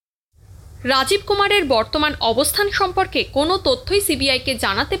রাজীব কুমারের বর্তমান অবস্থান সম্পর্কে কোনো তথ্যই সিবিআইকে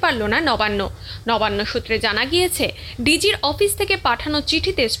জানাতে পারল না নবান্ন সূত্রে জানা গিয়েছে, ডিজির অফিস থেকে পাঠানো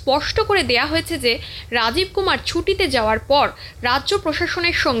চিঠিতে স্পষ্ট করে দেয়া হয়েছে যে রাজীব কুমার ছুটিতে যাওয়ার পর রাজ্য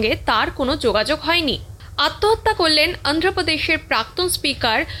প্রশাসনের সঙ্গে তার কোনো যোগাযোগ হয়নি। আত্মহত্যা করলেন অন্ধ্রপ্রদেশের প্রাক্তন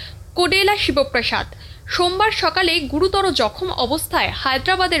স্পিকার কোডেলা শিবপ্রসাদ। সোমবার সকালে গুরুতর জখম অবস্থায়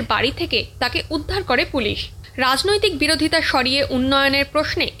হায়দ্রাবাদের বাড়ি থেকে তাকে উদ্ধার করে পুলিশ। রাজনৈতিক বিরোধিতা সরিয়ে উন্নয়নের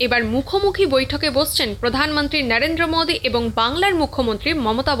প্রশ্নে এবার মুখোমুখি বৈঠকে বসছেন প্রধানমন্ত্রী নরেন্দ্র মোদী এবং বাংলার মুখ্যমন্ত্রী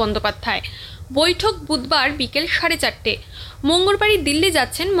মমতা বন্দ্যোপাধ্যায়। বৈঠক বুধবার বিকেল 4:30। মঙ্গলবারই দিল্লি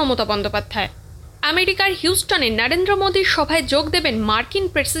যাচ্ছেন মমতা বন্দ্যোপাধ্যায়। আমেরিকার হিউস্টনে নরেন্দ্র মোদীর সভায় যোগ দেবেন মার্কিন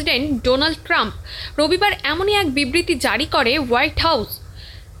প্রেসিডেন্ট ডোনাল্ড ট্রাম্প। রবিবার এমনই এক বিবৃতি জারি করে হোয়াইট হাউস।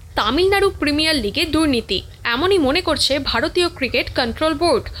 তামিলনাড়ু প্রিমিয়ার লিগে দুর্নীতি, এমনই মনে করছে ভারতীয় ক্রিকেট কন্ট্রোল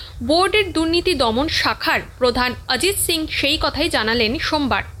বোর্ডের দুর্নীতি দমন শাখার প্রধান অজিত সিং সেই কথাই জানালেন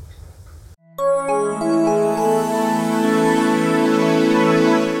সোমবার।